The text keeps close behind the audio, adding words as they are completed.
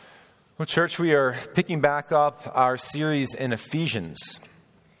Well, church, we are picking back up our series in Ephesians.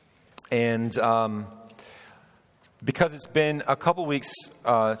 And because it's been a couple weeks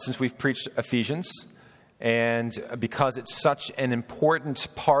since we've preached Ephesians, and because it's such an important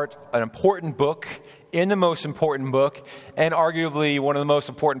part, an important book in the most important book, and arguably one of the most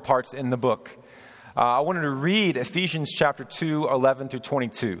important parts in the book, I wanted to read Ephesians chapter 2, 11 through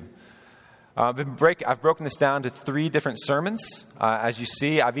 22. I've broken this down to 3 different sermons. As you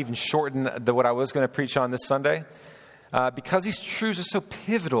see, I've even shortened what I was going to preach on this Sunday because these truths are so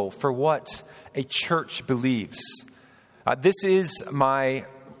pivotal for what a church believes. This marks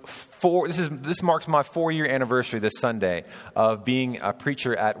my 4-year anniversary this Sunday of being a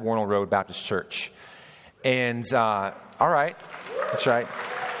preacher at Warnell Road Baptist Church. And all right, that's right.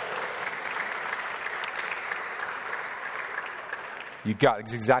 You got it.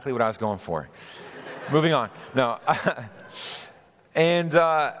 It's exactly what I was going for. Moving on. No. And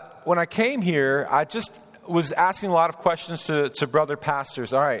when I came here, I just was asking a lot of questions to brother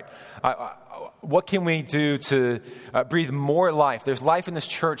pastors. All right, what can we do to breathe more life? There's life in this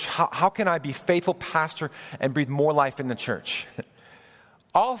church. How can I be faithful pastor and breathe more life in the church?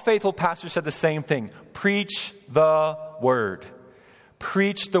 All faithful pastors said the same thing. Preach the word.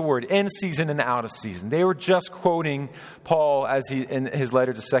 Preach the word, in season and out of season. They were just quoting Paul in his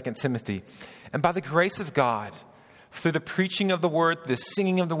letter to 2 Timothy. And by the grace of God, through the preaching of the word, the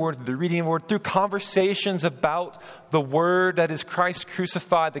singing of the word, the reading of the word, through conversations about the word that is Christ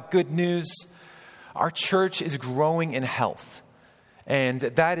crucified, the good news, our church is growing in health. And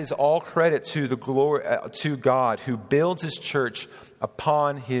that is all credit to the glory to God who builds his church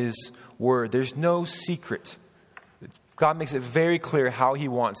upon his word. There's no secret. God makes it very clear how he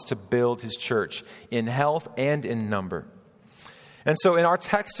wants to build his church in health and in number. And so in our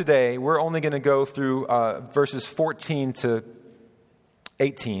text today, we're only going to go through verses 14 to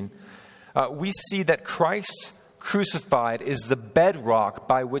 18. We see that Christ crucified is the bedrock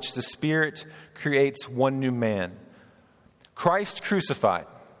by which the Spirit creates one new man. Christ crucified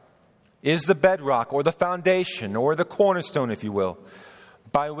is the bedrock or the foundation or the cornerstone, if you will,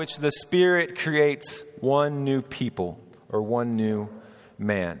 by which the Spirit creates one new people or one new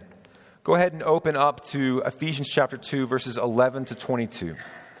man. Go ahead and open up to Ephesians chapter 2, verses 11 to 22.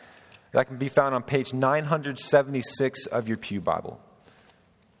 That can be found on page 976 of your Pew Bible.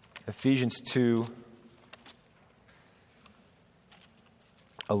 Ephesians 2,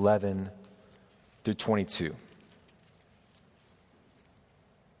 11 through 22.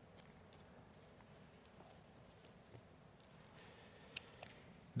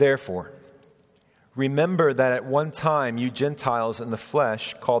 Therefore, remember that at one time you Gentiles in the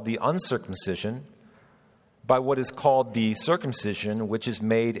flesh, called the uncircumcision, by what is called the circumcision, which is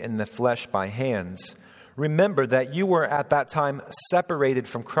made in the flesh by hands. Remember that you were at that time separated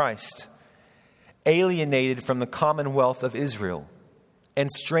from Christ, alienated from the commonwealth of Israel, and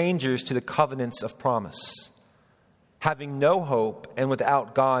strangers to the covenants of promise, having no hope and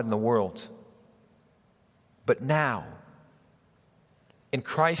without God in the world. But now, in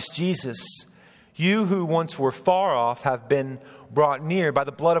Christ Jesus, you who once were far off have been brought near by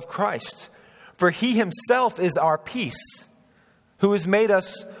the blood of Christ. For he himself is our peace, who has made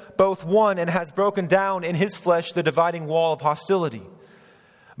us both one and has broken down in his flesh the dividing wall of hostility,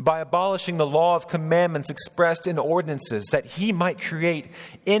 by abolishing the law of commandments expressed in ordinances, that he might create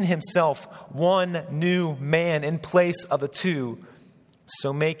in himself one new man in place of the two,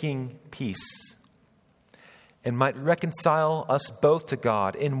 so making peace, and might reconcile us both to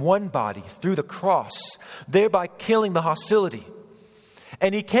God in one body through the cross, thereby killing the hostility.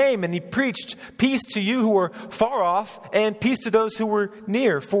 And he came and he preached peace to you who were far off and peace to those who were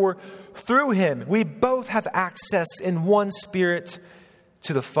near. For through him we both have access in one Spirit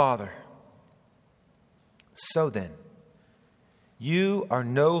to the Father. So then, you are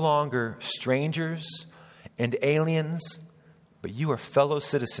no longer strangers and aliens, but you are fellow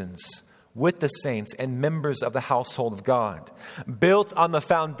citizens with the saints and members of the household of God, built on the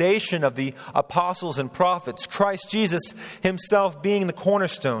foundation of the apostles and prophets, Christ Jesus himself being the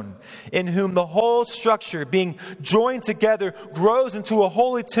cornerstone, in whom the whole structure being joined together grows into a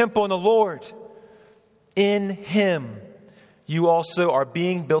holy temple in the Lord. In him you also are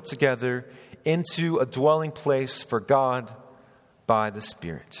being built together into a dwelling place for God by the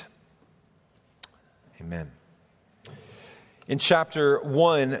Spirit. Amen. In chapter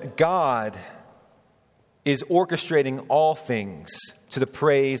 1, God is orchestrating all things to the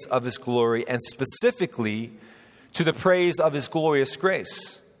praise of his glory, and specifically to the praise of his glorious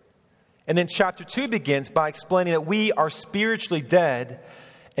grace. And then chapter 2 begins by explaining that we are spiritually dead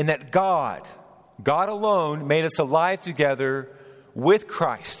and that God alone made us alive together with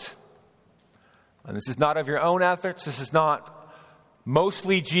Christ And this is not of your own efforts. This is not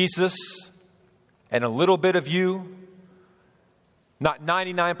mostly Jesus and a little bit of you. Not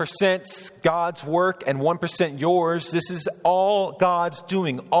 99% God's work and 1% yours. This is all God's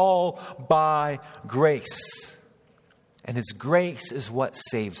doing, all by grace. And His grace is what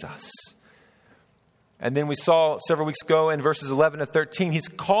saves us. And then we saw several weeks ago in verses 11 to 13, He's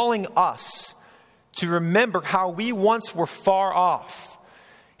calling us to remember how we once were far off.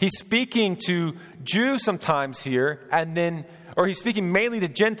 He's speaking to Jews sometimes here, or he's speaking mainly to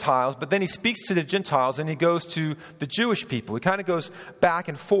Gentiles, but then he speaks to the Gentiles and he goes to the Jewish people. He kind of goes back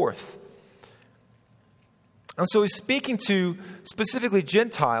and forth. And so he's speaking to specifically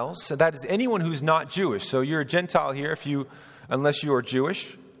Gentiles, and that is anyone who's not Jewish. So you're a Gentile here unless you are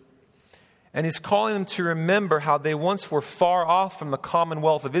Jewish. And he's calling them to remember how they once were far off from the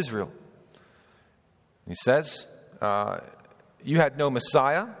commonwealth of Israel. He says, you had no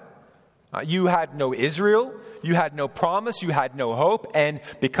Messiah, you had no Israel, you had no promise, you had no hope, and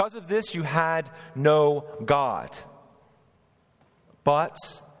because of this, you had no God. But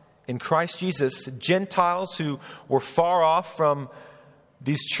in Christ Jesus, Gentiles who were far off from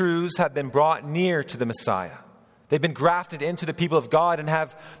these truths have been brought near to the Messiah. They've been grafted into the people of God and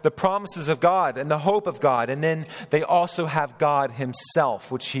have the promises of God and the hope of God. And then they also have God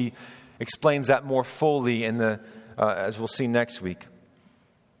Himself, which He explains that more fully as we'll see next week.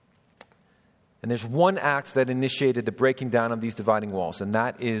 And there's one act that initiated the breaking down of these dividing walls, and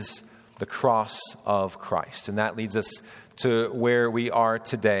that is the cross of Christ. And that leads us to where we are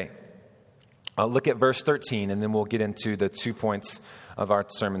today. Look at verse 13, and then we'll get into the 2 points of our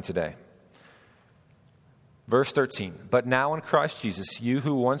sermon today. Verse 13, but now in Christ Jesus, you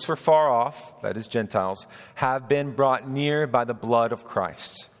who once were far off, that is Gentiles, have been brought near by the blood of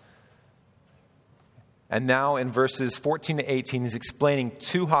Christ. And now in verses 14 to 18, he's explaining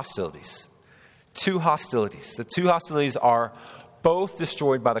two hostilities. Two hostilities. The two hostilities are both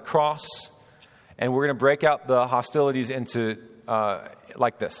destroyed by the cross. And we're going to break out the hostilities into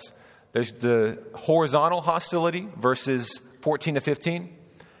like this. There's the horizontal hostility, verses 14 to 15.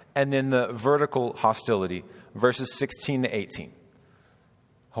 And then the vertical hostility, verses 16 to 18.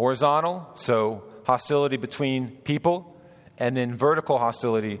 Horizontal, so hostility between people. And then vertical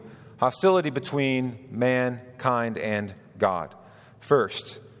hostility between mankind and God.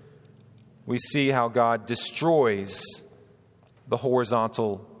 First, we see how God destroys the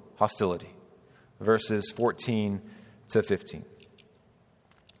horizontal hostility. Verses 14 to 15.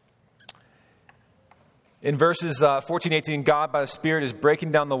 In verses 14 and 18, God by the Spirit is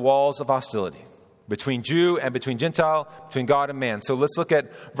breaking down the walls of hostility between Jew and between Gentile, between God and man. So let's look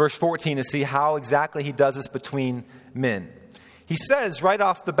at verse 14 to see how exactly He does this between men. He says right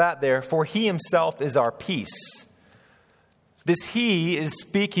off the bat there, for He Himself is our peace. This He is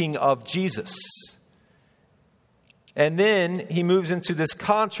speaking of Jesus. And then he moves into this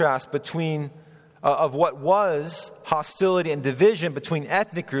contrast between of what was hostility and division between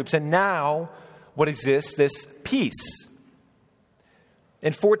ethnic groups, and now what exists, this peace.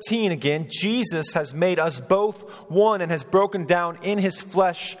 In 14 again, Jesus has made us both one and has broken down in His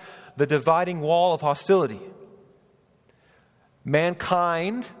flesh the dividing wall of hostility.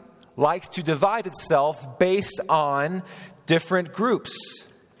 Mankind likes to divide itself based on different groups.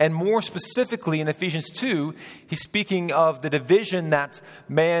 And more specifically in Ephesians 2, he's speaking of the division that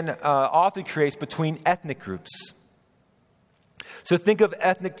man often creates between ethnic groups. So think of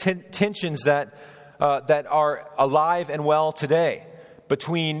ethnic tensions that are alive and well today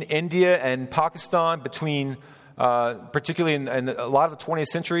between India and Pakistan, between particularly in a lot of the 20th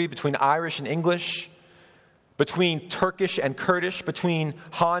century, between Irish and English, between Turkish and Kurdish, between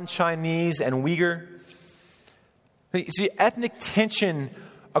Han Chinese and Uyghur. See, ethnic tension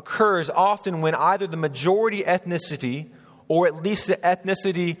occurs often when either the majority ethnicity, or at least the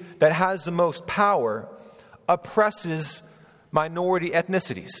ethnicity that has the most power, oppresses minority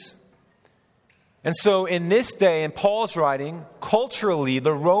ethnicities. And so in this day, in Paul's writing, culturally,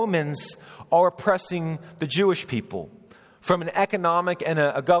 the Romans are oppressing the Jewish people from an economic and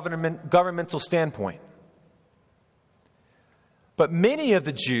a governmental standpoint. But many of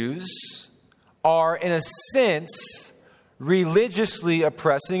the Jews are, in a sense, religiously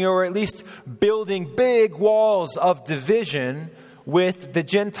oppressing, or at least building big walls of division with the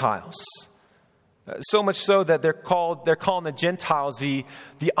Gentiles. So much so that they're calling the Gentiles the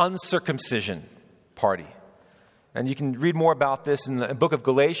uncircumcision party. And you can read more about this in the book of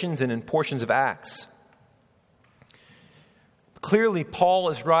Galatians and in portions of Acts. Clearly, Paul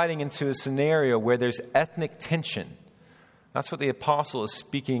is writing into a scenario where there's ethnic tension. That's what the apostle is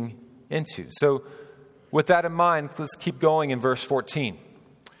speaking into. So with that in mind, let's keep going in verse 14.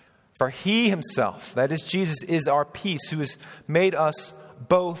 For he himself, that is Jesus, is our peace, who has made us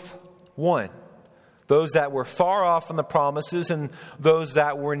both one. Those that were far off from the promises and those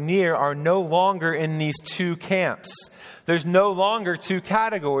that were near are no longer in these two camps. There's no longer two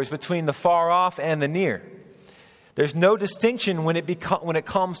categories between the far off and the near. There's no distinction when it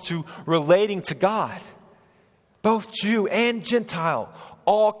comes to relating to God. Both Jew and Gentile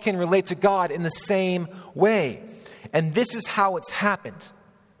all can relate to God in the same way. And this is how it's happened.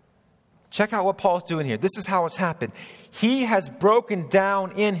 Check out what Paul's doing here. This is how it's happened. He has broken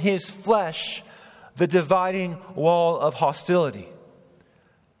down in his flesh the dividing wall of hostility.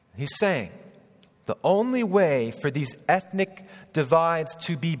 He's saying the only way for these ethnic divides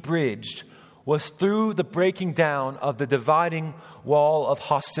to be bridged was through the breaking down of the dividing wall of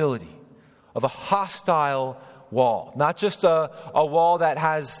hostility, of a hostile wall. Not just a wall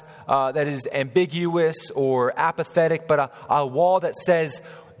that is ambiguous or apathetic, but a wall that says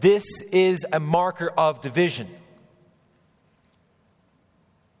this is a marker of division.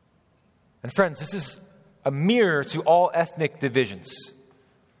 And friends, this is a mirror to all ethnic divisions.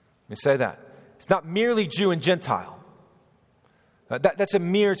 Let me say that. It's not merely Jew and Gentile. That's a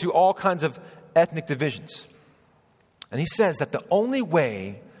mirror to all kinds of ethnic divisions. And he says that the only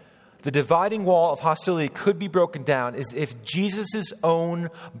way the dividing wall of hostility could be broken down is if Jesus'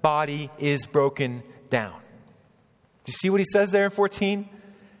 own body is broken down. Do you see what he says there in 14?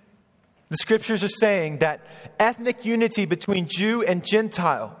 The scriptures are saying that ethnic unity between Jew and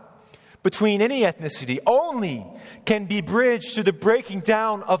Gentile, between any ethnicity, only can be bridged through the breaking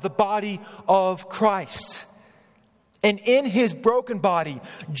down of the body of Christ. And in his broken body,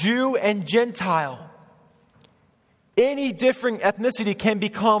 Jew and Gentile, any differing ethnicity can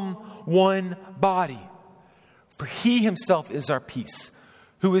become one body. For he himself is our peace,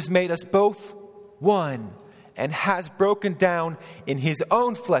 who has made us both one and has broken down in his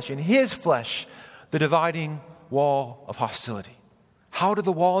own flesh, the dividing wall of hostility. How do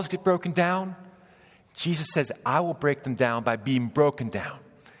the walls get broken down? Jesus says, I will break them down by being broken down.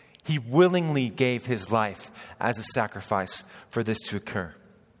 He willingly gave his life as a sacrifice for this to occur.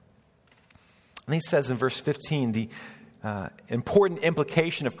 And he says in verse 15, the important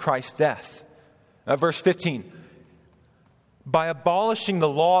implication of Christ's death. Verse 15, by abolishing the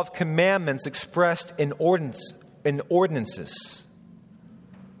law of commandments expressed in ordinances.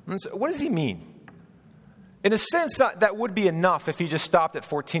 And so what does he mean? In a sense, that would be enough if he just stopped at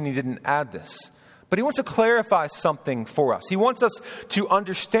 14 and he didn't add this. But he wants to clarify something for us. He wants us to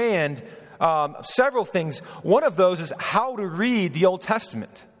understand several things. One of those is how to read the Old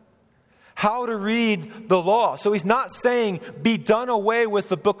Testament, how to read the law. So he's not saying be done away with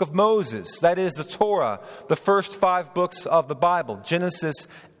the book of Moses, that is the Torah, the first 5 books of the Bible, Genesis,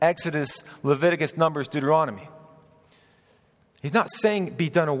 Exodus, Leviticus, Numbers, Deuteronomy. He's not saying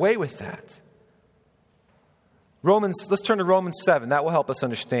be done away with that. Let's turn to Romans 7. That will help us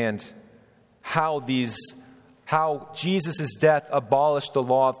understand how Jesus' death abolished the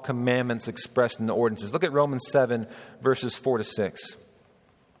law of commandments expressed in the ordinances. Look at Romans 7, verses 4 to 6.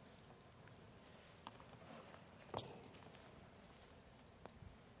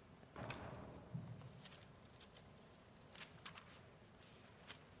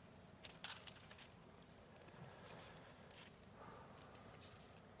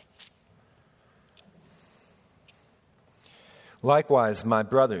 Likewise, my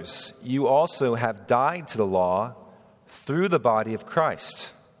brothers, you also have died to the law through the body of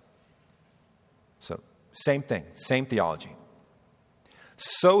Christ. So, same thing, same theology.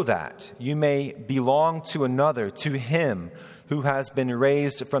 So that you may belong to another, to him who has been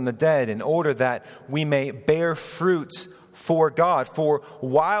raised from the dead, in order that we may bear fruit for God. For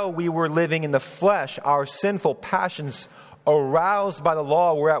while we were living in the flesh, our sinful passions, aroused by the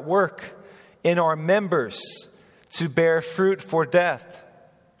law, were at work in our members to bear fruit for death.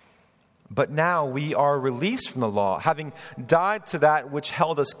 But now we are released from the law, having died to that which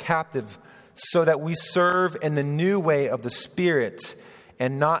held us captive, so that we serve in the new way of the Spirit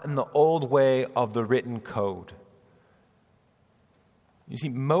and not in the old way of the written code. You see,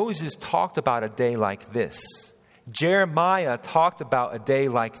 Moses talked about a day like this. Jeremiah talked about a day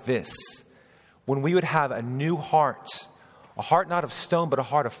like this, when we would have a new heart, a heart not of stone, but a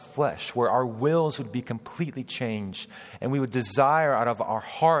heart of flesh, where our wills would be completely changed. And we would desire out of our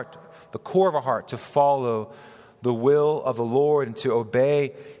heart, the core of our heart, to follow the will of the Lord and to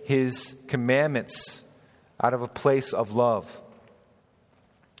obey his commandments out of a place of love.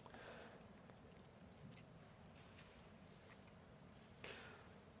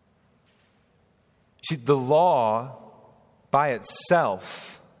 See, the law by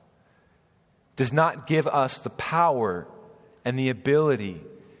itself does not give us the power and the ability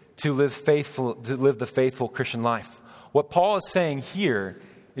to live the faithful Christian life. What Paul is saying here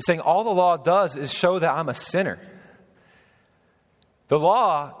is saying all the law does is show that I'm a sinner. The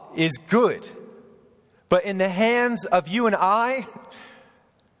law is good, but in the hands of you and I,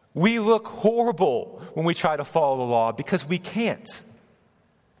 we look horrible when we try to follow the law because we can't.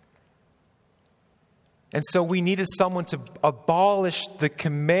 And so we needed someone to abolish the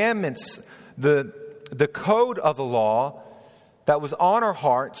commandments, the code of the law that was on our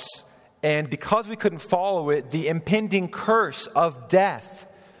hearts, and because we couldn't follow it, the impending curse of death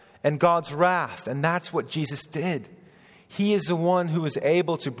and God's wrath. And that's what Jesus did. He is the one who is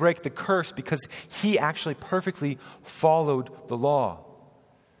able to break the curse because he actually perfectly followed the law.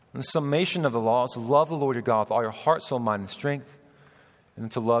 And the summation of the law is to love the Lord your God with all your heart, soul, mind, and strength, and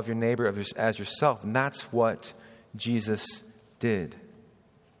to love your neighbor as yourself. And that's what Jesus did.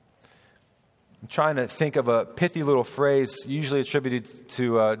 I'm trying to think of a pithy little phrase usually attributed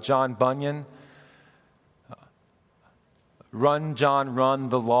to John Bunyan. Run, John, run,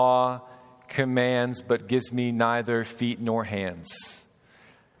 the law commands, but gives me neither feet nor hands.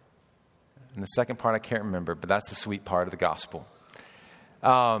 And the second part I can't remember, but that's the sweet part of the gospel.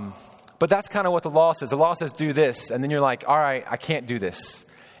 But that's kind of what the law says. The law says, do this. And then you're like, all right, I can't do this.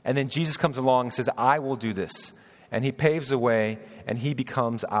 And then Jesus comes along and says, I will do this. And he paves the way, and he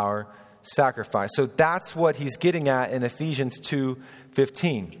becomes our sacrifice. So that's what he's getting at in Ephesians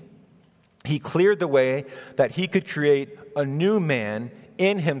 2:15. He cleared the way that he could create a new man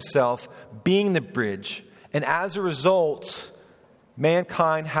in himself, being the bridge. And as a result,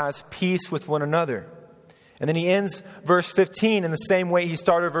 mankind has peace with one another. And then he ends verse 15 in the same way he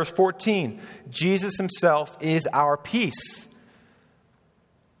started verse 14. Jesus himself is our peace.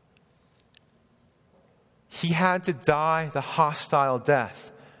 He had to die the hostile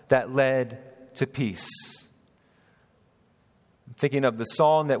death that led to peace. I'm thinking of the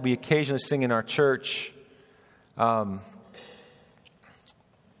song that we occasionally sing in our church. I'm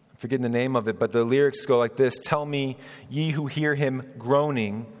forgetting the name of it, but the lyrics go like this. Tell me, ye who hear him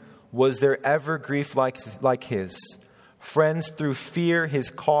groaning, was there ever grief like his? Friends through fear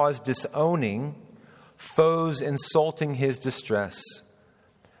his cause disowning, foes insulting his distress.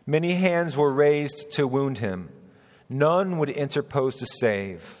 Many hands were raised to wound him. None would interpose to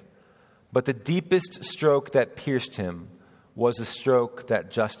save. But the deepest stroke that pierced him was a stroke that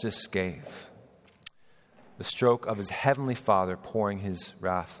justice gave. The stroke of his heavenly Father pouring his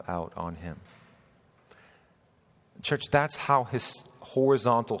wrath out on him. Church, that's how his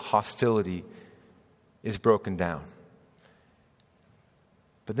horizontal hostility is broken down.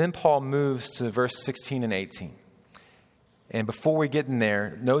 But then Paul moves to verse 16 and 18. And before we get in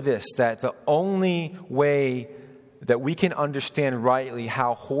there, know this, that the only way that we can understand rightly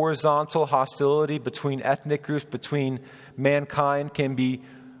how horizontal hostility between ethnic groups, between mankind can be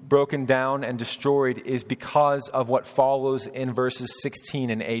broken down and destroyed is because of what follows in verses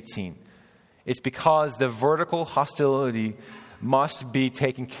 16 and 18. It's because the vertical hostility must be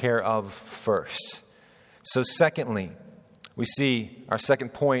taken care of first. So secondly, we see our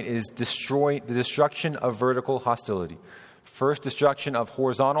second point is the destruction of vertical hostility. First, destruction of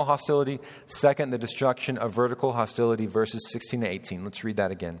horizontal hostility. Second, the destruction of vertical hostility, verses 16 to 18. Let's read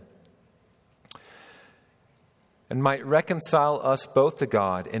that again. And might reconcile us both to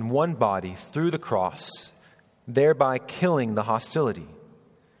God in one body through the cross, thereby killing the hostility.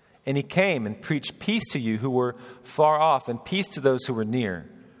 And he came and preached peace to you who were far off, and peace to those who were near.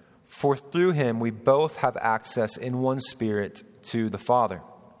 For through him we both have access in one Spirit to the Father.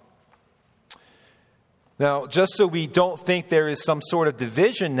 Now, just so we don't think there is some sort of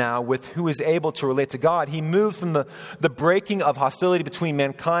division now with who is able to relate to God, he moves from the breaking of hostility between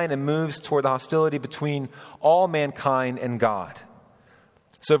mankind and moves toward the hostility between all mankind and God.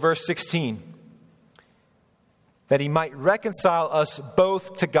 So verse 16, that he might reconcile us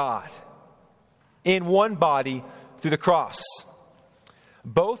both to God in one body through the cross.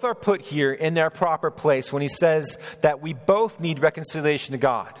 Both are put here in their proper place when he says that we both need reconciliation to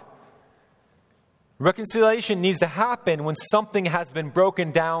God. Reconciliation needs to happen when something has been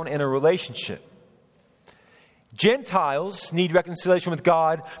broken down in a relationship. Gentiles need reconciliation with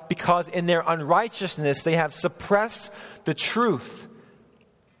God because in their unrighteousness they have suppressed the truth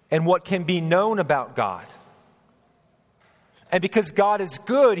and what can be known about God. And because God is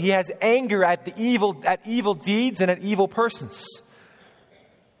good, he has anger at evil deeds and at evil persons.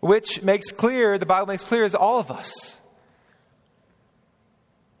 Which makes clear, the Bible makes clear, is all of us.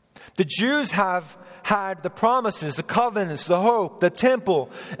 The Jews have had the promises, the covenants, the hope, the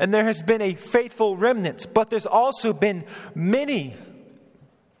temple, and there has been a faithful remnant. But there's also been many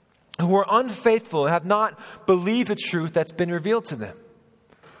who are unfaithful and have not believed the truth that's been revealed to them.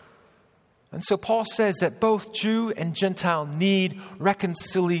 And so Paul says that both Jew and Gentile need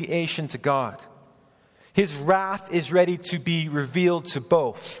reconciliation to God. His wrath is ready to be revealed to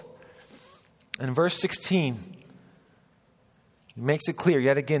both. In verse 16, he makes it clear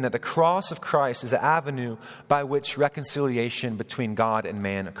yet again that the cross of Christ is the avenue by which reconciliation between God and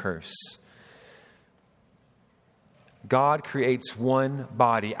man occurs. God creates one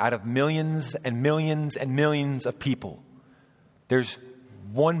body out of millions and millions and millions of people. There's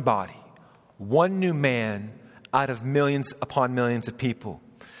one body, one new man out of millions upon millions of people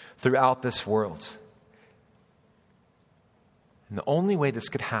throughout this world. And the only way this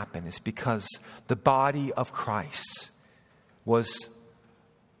could happen is because the body of Christ was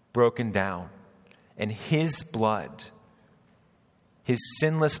broken down, and his blood, his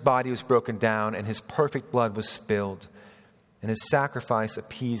sinless body was broken down, and his perfect blood was spilled, and his sacrifice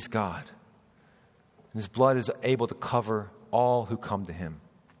appeased God. And his blood is able to cover all who come to him.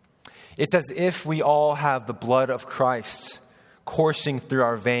 It's as if we all have the blood of Christ coursing through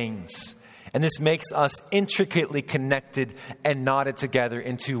our veins, and this makes us intricately connected and knotted together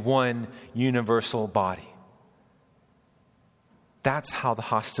into one universal body. That's how the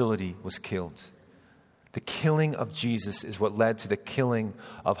hostility was killed. The killing of Jesus is what led to the killing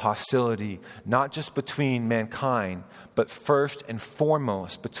of hostility, not just between mankind, but first and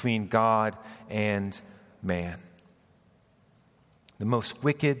foremost between God and man. The most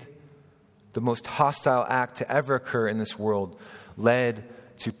wicked, the most hostile act to ever occur in this world led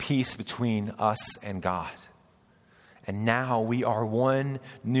to peace between us and God. And now we are one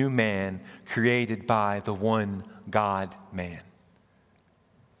new man created by the one God-man.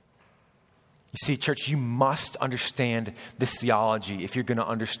 You see, church, you must understand this theology if you're going to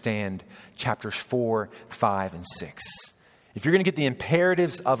understand chapters 4, 5, and 6. If you're going to get the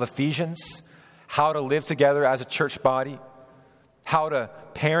imperatives of Ephesians, how to live together as a church body, how to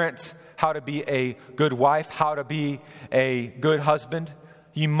parent, how to be a good wife, how to be a good husband,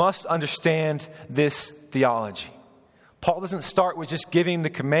 you must understand this theology. Paul doesn't start with just giving the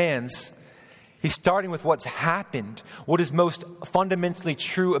commands. He's starting with what's happened, what is most fundamentally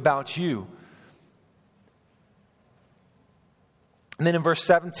true about you. And then in verse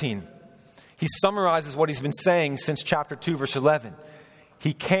 17, he summarizes what he's been saying since chapter 2, verse 11.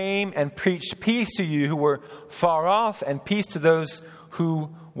 He came and preached peace to you who were far off and peace to those who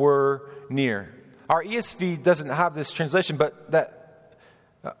were near. Our ESV doesn't have this translation, but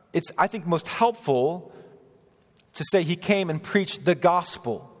it's, I think, most helpful to say he came and preached the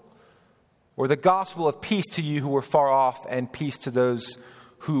gospel, or the gospel of peace to you who were far off and peace to those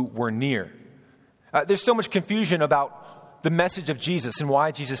who were near. There's so much confusion about the message of Jesus and why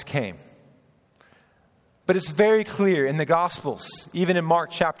Jesus came. But it's very clear in the Gospels, even in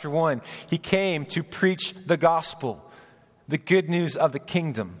Mark chapter 1, he came to preach the gospel, the good news of the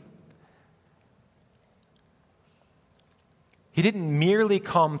kingdom. He didn't merely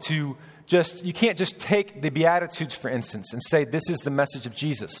come to you can't just take the Beatitudes, for instance, and say this is the message of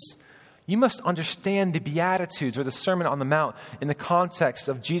Jesus. You must understand the Beatitudes or the Sermon on the Mount in the context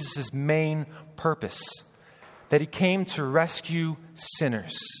of Jesus' main purpose, that he came to rescue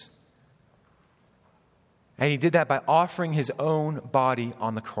sinners. And he did that by offering his own body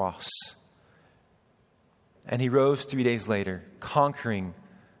on the cross. And he rose 3 days later, conquering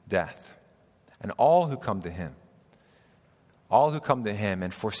death. And all who come to him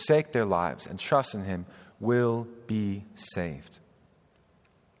and forsake their lives and trust in him will be saved.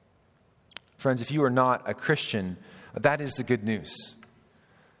 Friends, if you are not a Christian, that is the good news.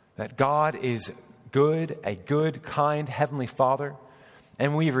 That God is good, a good, kind Heavenly Father,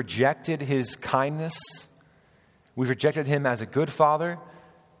 and we've rejected his kindness. We've rejected him as a good Father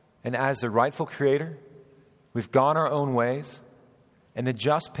and as the rightful Creator. We've gone our own ways, and the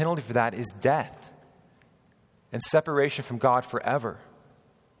just penalty for that is death and separation from God forever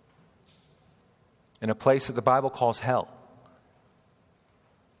in a place that the Bible calls hell.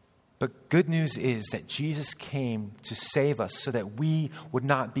 But good news is that Jesus came to save us so that we would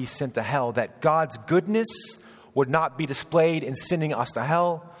not be sent to hell, that God's goodness would not be displayed in sending us to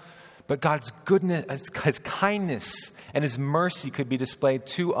hell, but God's goodness, his kindness, and his mercy could be displayed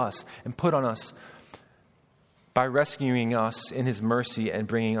to us and put on us by rescuing us in his mercy and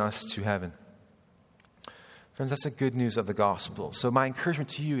bringing us to heaven. Friends, that's the good news of the gospel. So my encouragement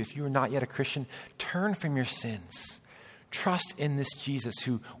to you, if you are not yet a Christian, turn from your sins. Trust in this Jesus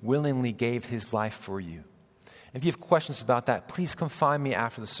who willingly gave his life for you. If you have questions about that, please come find me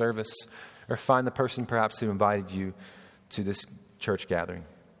after the service or find the person perhaps who invited you to this church gathering.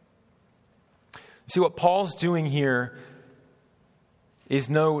 See, what Paul's doing here is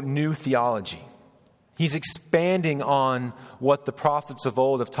no new theology. He's expanding on what the prophets of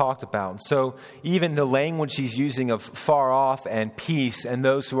old have talked about. And so even the language he's using of far off and peace and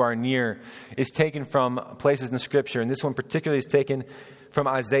those who are near is taken from places in Scripture. And this one particularly is taken from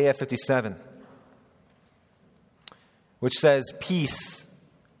Isaiah 57, which says, peace,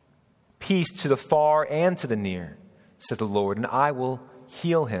 peace to the far and to the near, said the Lord, and I will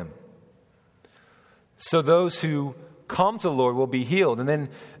heal him. So those who come to the Lord will be healed. And then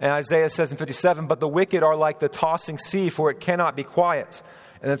Isaiah says in 57, but the wicked are like the tossing sea, for it cannot be quiet,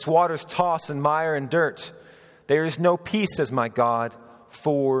 and its waters toss in mire and dirt. There is no peace, says my God,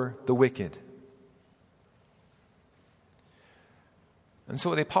 for the wicked. And so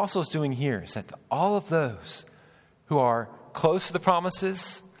what the apostle is doing here is that all of those who are close to the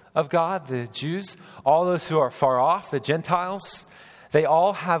promises of God, the Jews, all those who are far off, the Gentiles, they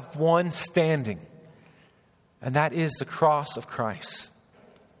all have one standing. And that is the cross of Christ.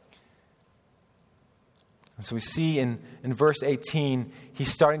 And so we see in verse 18,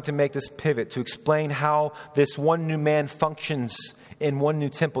 he's starting to make this pivot to explain how this one new man functions in one new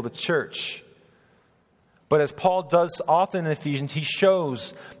temple, the church. But as Paul does often in Ephesians, he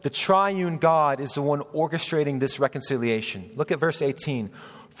shows the triune God is the one orchestrating this reconciliation. Look at verse 18.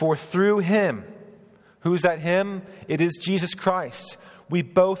 For through him, who's that him? It is Jesus Christ. We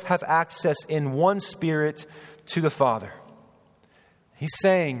both have access in one Spirit to the Father. He's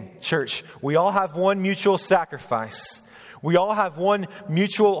saying, church, we all have one mutual sacrifice. We all have one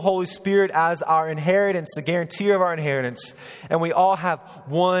mutual Holy Spirit as our inheritance, the guarantee of our inheritance. And we all have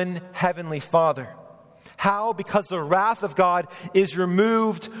one heavenly Father. How? Because the wrath of God is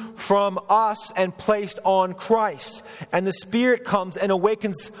removed from us and placed on Christ. And the Spirit comes and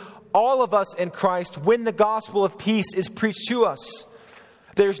awakens all of us in Christ when the gospel of peace is preached to us.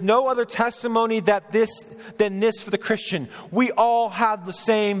 There's no other testimony than this for the Christian. We all have the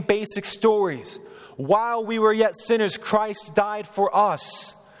same basic stories. While we were yet sinners, Christ died for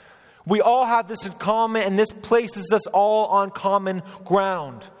us. We all have this in common, and this places us all on common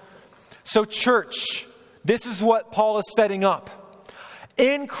ground. So church, this is what Paul is setting up.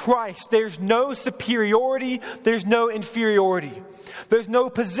 In Christ, there's no superiority, there's no inferiority. There's no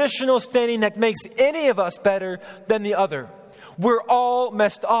positional standing that makes any of us better than the other. We're all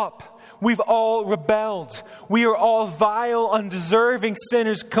messed up. We've all rebelled. We are all vile, undeserving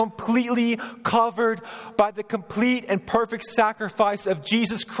sinners, completely covered by the complete and perfect sacrifice of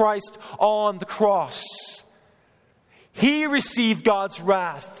Jesus Christ on the cross. He received God's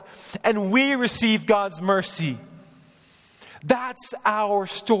wrath, and we receive God's mercy. That's our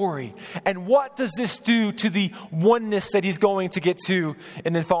story. And what does this do to the oneness that he's going to get to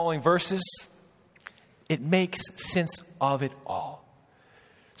in the following verses? It makes sense of it all.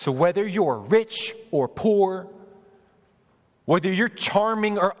 So whether you're rich or poor, whether you're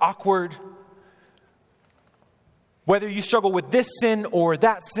charming or awkward, whether you struggle with this sin or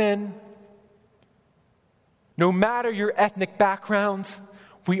that sin, no matter your ethnic background,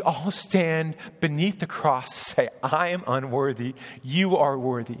 we all stand beneath the cross and say, I am unworthy, you are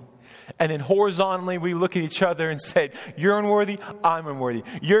worthy. And then horizontally we look at each other and say, you're unworthy, I'm unworthy.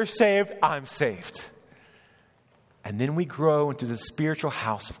 You're saved, I'm saved. And then we grow into the spiritual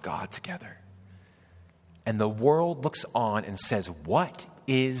house of God together. And the world looks on and says, what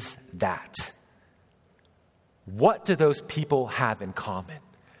is that? What do those people have in common?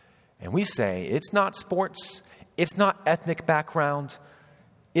 And we say, it's not sports, it's not ethnic background,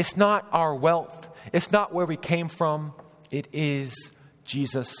 it's not our wealth, it's not where we came from, it is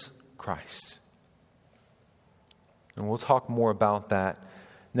Jesus Christ. And we'll talk more about that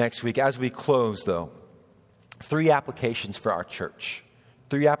next week. As we close, though, 3 applications for our church.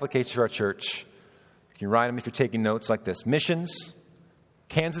 3 applications for our church. You can write them if you're taking notes like this. Missions,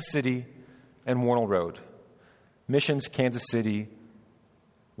 Kansas City, and Warnell Road. Missions, Kansas City,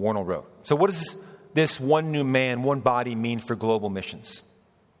 Warnell Road. So what does this one new man, one body mean for global missions?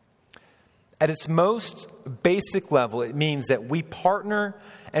 At its most basic level, it means that we partner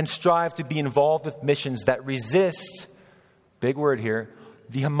and strive to be involved with missions that resist, big word here,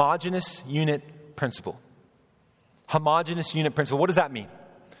 the homogeneous unit principle. Homogeneous unit principle. What does that mean?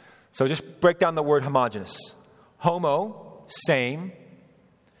 So just break down the word homogeneous. Homo, same.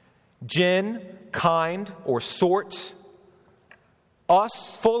 Gen, kind or sort.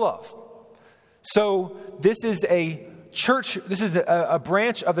 Us, full of. So this is a church, this is a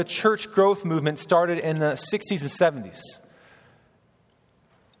branch of the church growth movement started in the 60s and 70s.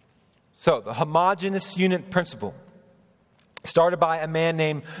 So the homogeneous unit principle started by a man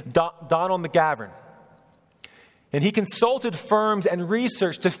named Donald McGavran. And he consulted firms and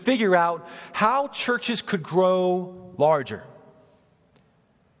research to figure out how churches could grow larger.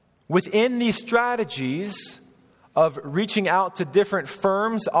 within these strategies of reaching out to different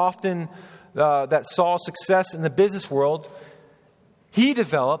firms, often that saw success in the business world, he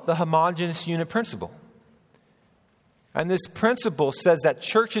developed the homogeneous unit principle. And this principle says that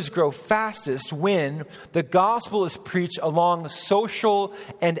churches grow fastest when the gospel is preached along social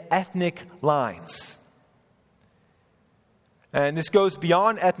and ethnic lines. And this goes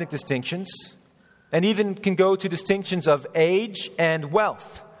beyond ethnic distinctions and even can go to distinctions of age and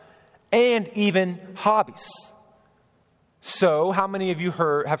wealth and even hobbies. So, how many of you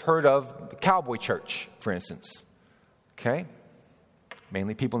have heard of the Cowboy Church, for instance? Okay.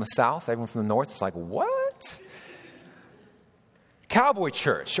 Mainly people in the South. Everyone from the North is like, what? Cowboy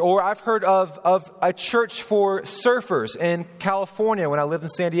Church. Or I've heard of a church for surfers in California when I lived in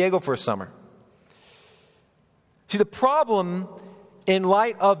San Diego for a summer. See, the problem in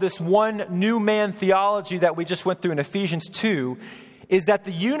light of this one new man theology that we just went through in Ephesians 2 is that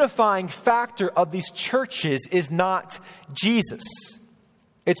the unifying factor of these churches is not Jesus.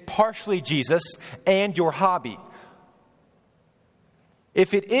 It's partially Jesus and your hobby.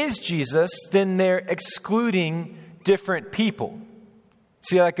 If it is Jesus, then they're excluding different people.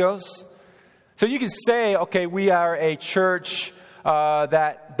 See how that goes? So you can say, okay, we are a church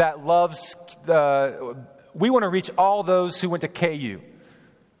that loves, we want to reach all those who went to KU.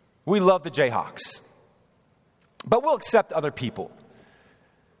 We love the Jayhawks. But we'll accept other people.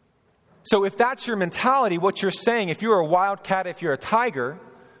 So if that's your mentality, what you're saying, if you're a Wildcat, if you're a Tiger,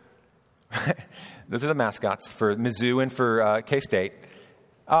 those are the mascots for Mizzou and for K-State.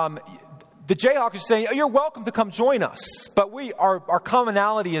 The Jayhawks are saying, oh, you're welcome to come join us. But our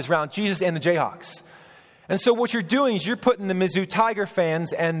commonality is around Jesus and the Jayhawks. And so what you're doing is you're putting the Mizzou Tiger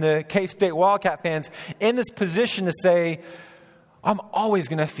fans and the K-State Wildcat fans in this position to say, I'm always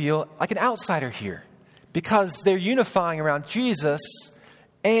going to feel like an outsider here. Because they're unifying around Jesus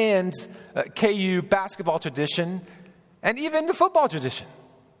and KU basketball tradition and even the football tradition.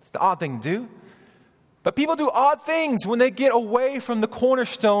 It's the odd thing to do. But people do odd things when they get away from the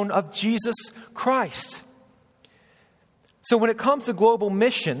cornerstone of Jesus Christ. So when it comes to global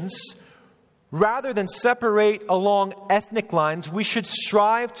missions, rather than separate along ethnic lines, we should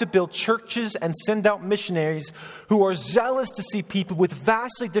strive to build churches and send out missionaries who are zealous to see people with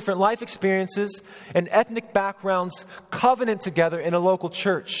vastly different life experiences and ethnic backgrounds covenant together in a local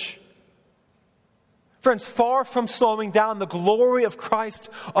church. Friends, far from slowing down the glory of Christ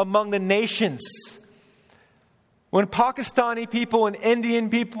among the nations, when Pakistani people and Indian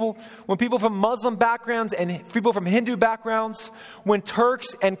people, when people from Muslim backgrounds and people from Hindu backgrounds, when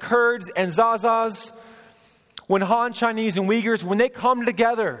Turks and Kurds and Zazas, when Han Chinese and Uyghurs, when they come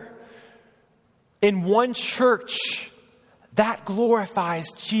together in one church, that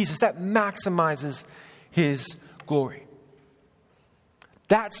glorifies Jesus. That maximizes His glory.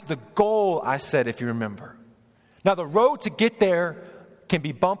 That's the goal, I said, if you remember. Now, the road to get there can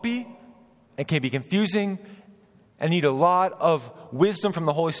be bumpy and can be confusing and need a lot of wisdom from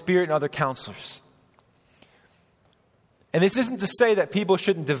the Holy Spirit and other counselors. And this isn't to say that people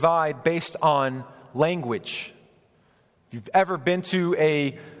shouldn't divide based on language. If you've ever been to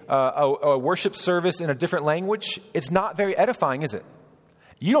a worship service in a different language, it's not very edifying, is it?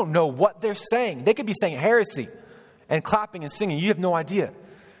 You don't know what they're saying. They could be saying heresy and clapping and singing. You have no idea.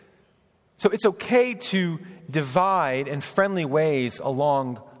 So it's okay to divide in friendly ways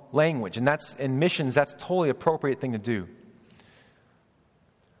along language. And that's in missions, that's a totally appropriate thing to do.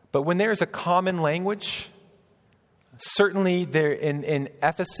 But when there is a common language, certainly there in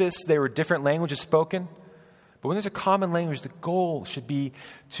Ephesus, there were different languages spoken. But when there's a common language, the goal should be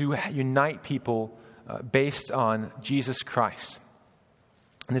to unite people based on Jesus Christ.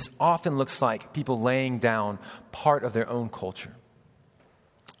 And this often looks like people laying down part of their own culture.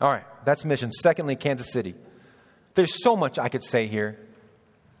 All right, that's mission. Secondly, Kansas City. There's so much I could say here.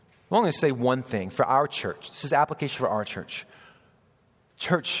 I'm only going to say one thing for our church. This is application for our church.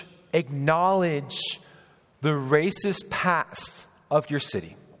 Church, acknowledge the racist past of your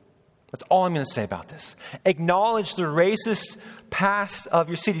city. That's all I'm going to say about this. Acknowledge the racist past of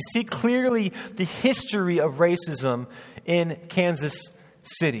your city. See clearly the history of racism in Kansas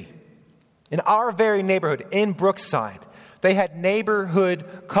City. In our very neighborhood, in Brookside, they had neighborhood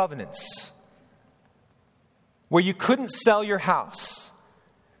covenants where you couldn't sell your house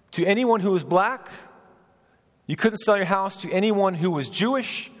to anyone who was black, you couldn't sell your house to anyone who was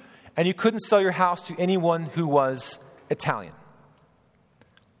Jewish, and you couldn't sell your house to anyone who was Italian.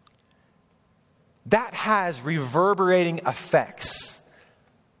 That has reverberating effects.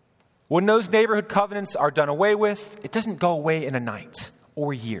 When those neighborhood covenants are done away with, it doesn't go away in a night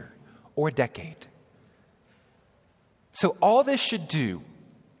or a year or a decade. So all this should do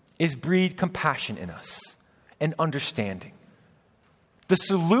is breed compassion in us and understanding. The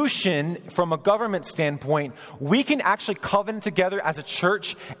solution from a government standpoint, we can actually covenant together as a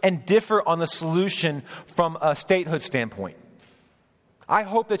church and differ on the solution from a statehood standpoint. I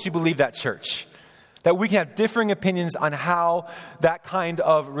hope that you believe that, church, that we can have differing opinions on how that kind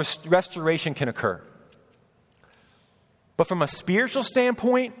of restoration can occur. But from a spiritual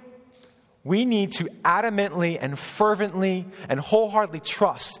standpoint, we need to adamantly and fervently and wholeheartedly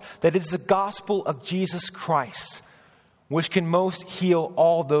trust that it is the gospel of Jesus Christ which can most heal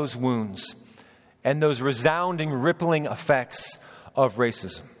all those wounds and those resounding, rippling effects of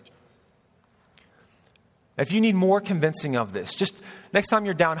racism. If you need more convincing of this, just next time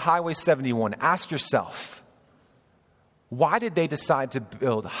you're down Highway 71, ask yourself, why did they decide to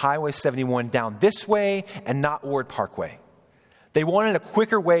build Highway 71 down this way and not Ward Parkway? They wanted a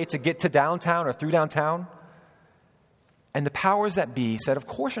quicker way to get to downtown or through downtown. And the powers that be said, of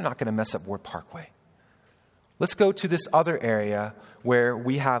course you're not going to mess up Ward Parkway. Let's go to this other area where there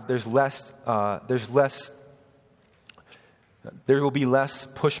will be less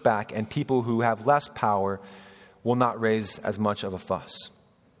pushback, and people who have less power will not raise as much of a fuss.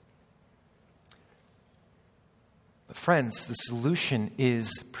 But friends, the solution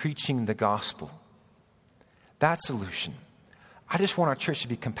is preaching the gospel. That solution. I just want our church to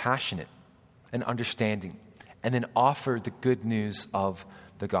be compassionate and understanding, and then offer the good news of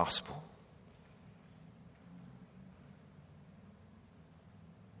the gospel.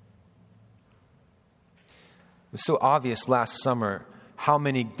 It was so obvious last summer how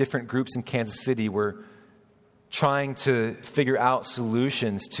many different groups in Kansas City were trying to figure out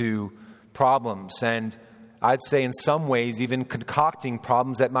solutions to problems, and I'd say in some ways even concocting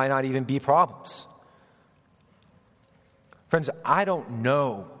problems that might not even be problems. Friends, I don't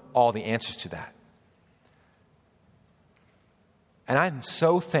know all the answers to that. And I'm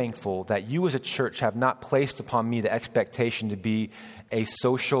so thankful that you as a church have not placed upon me the expectation to be a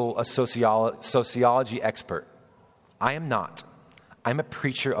sociology expert. I am not. I'm a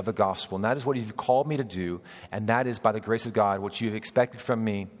preacher of the gospel, and that is what you've called me to do, and that is by the grace of God what you've expected from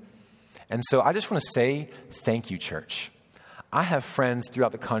me. And so I just want to say thank you, church. I have friends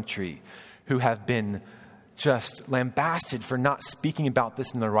throughout the country who have been just lambasted for not speaking about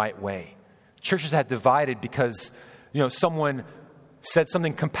this in the right way. Churches have divided because, someone said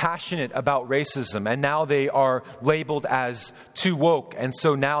something compassionate about racism, and now they are labeled as too woke, and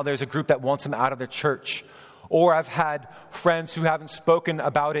so now there's a group that wants them out of their church. Or I've had friends who haven't spoken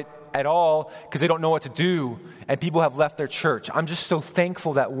about it at all because they don't know what to do, and people have left their church. I'm just so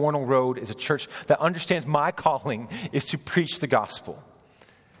thankful that Warnell Road is a church that understands my calling is to preach the gospel.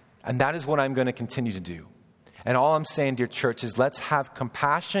 And that is what I'm going to continue to do. And all I'm saying, dear church, is let's have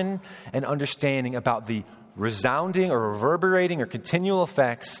compassion and understanding about the resounding or reverberating or continual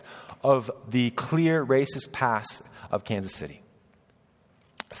effects of the clear racist past of Kansas City.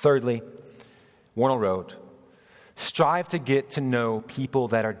 Thirdly, Warnell Road. Strive to get to know people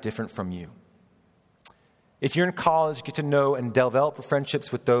that are different from you. If you're in college, get to know and develop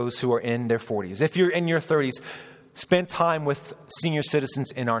friendships with those who are in their 40s. If you're in your 30s, spend time with senior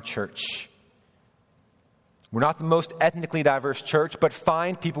citizens in our church. We're not the most ethnically diverse church, but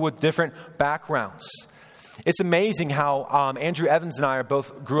find people with different backgrounds. It's amazing how Andrew Evans and I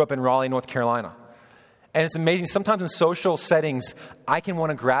grew up in Raleigh, North Carolina. And it's amazing, sometimes in social settings, I can want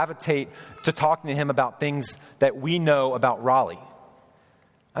to gravitate to talking to him about things that we know about Raleigh.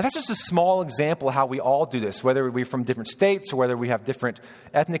 And that's just a small example of how we all do this, whether we're from different states or whether we have different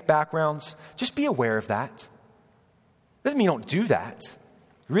ethnic backgrounds. Just be aware of that. Doesn't mean you don't do that.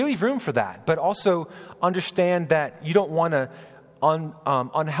 Really room for that. But also understand that you don't want to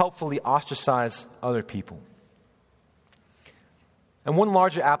unhelpfully ostracize other people. And one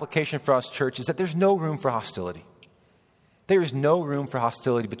larger application for us, church, is that there's no room for hostility. There is no room for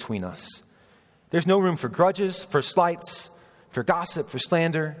hostility between us. There's no room for grudges, for slights, for gossip, for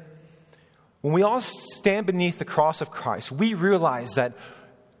slander. When we all stand beneath the cross of Christ, we realize that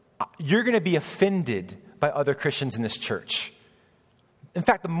you're going to be offended by other Christians in this church. In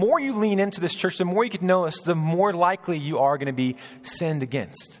fact, the more you lean into this church, the more you get to know us, the more likely you are going to be sinned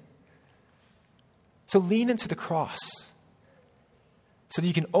against. So lean into the cross so that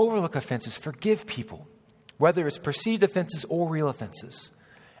you can overlook offenses, forgive people, whether it's perceived offenses or real offenses,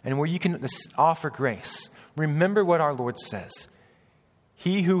 and where you can offer grace. Remember what our Lord says.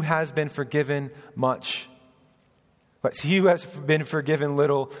 He who has been forgiven much, but he who has been forgiven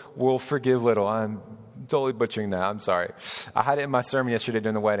little will forgive little. I'm totally butchering that. I'm sorry. I had it in my sermon yesterday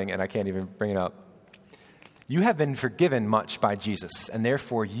during the wedding, and I can't even bring it up. You have been forgiven much by Jesus, and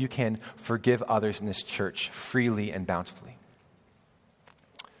therefore you can forgive others in this church freely and bountifully.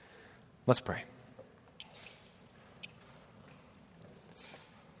 Let's pray.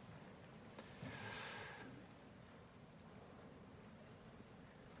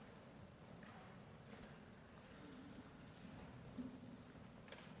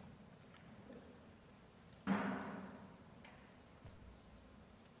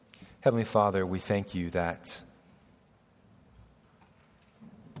 Heavenly Father, we thank you that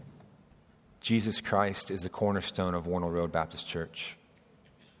Jesus Christ is the cornerstone of Warnell Road Baptist Church.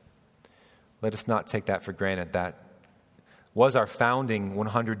 Let us not take that for granted. That was our founding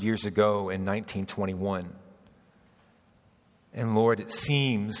 100 years ago in 1921. And Lord, it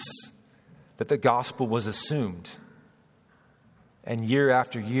seems that the gospel was assumed. And year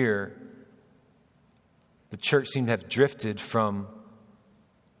after year, the church seemed to have drifted from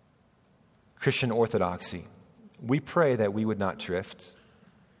Christian orthodoxy. We pray that we would not drift.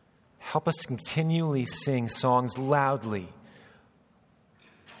 Help us continually sing songs loudly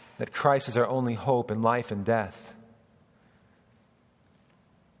that Christ is our only hope in life and death.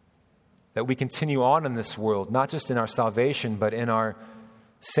 That we continue on in this world, not just in our salvation, but in our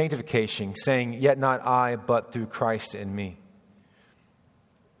sanctification, saying, "Yet not I, but through Christ in me."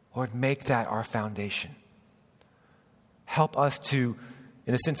 Lord, make that our foundation. Help us to,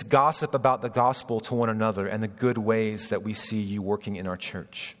 in a sense, gossip about the gospel to one another and the good ways that we see you working in our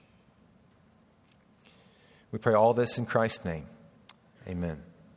church. We pray all this in Christ's name. Amen.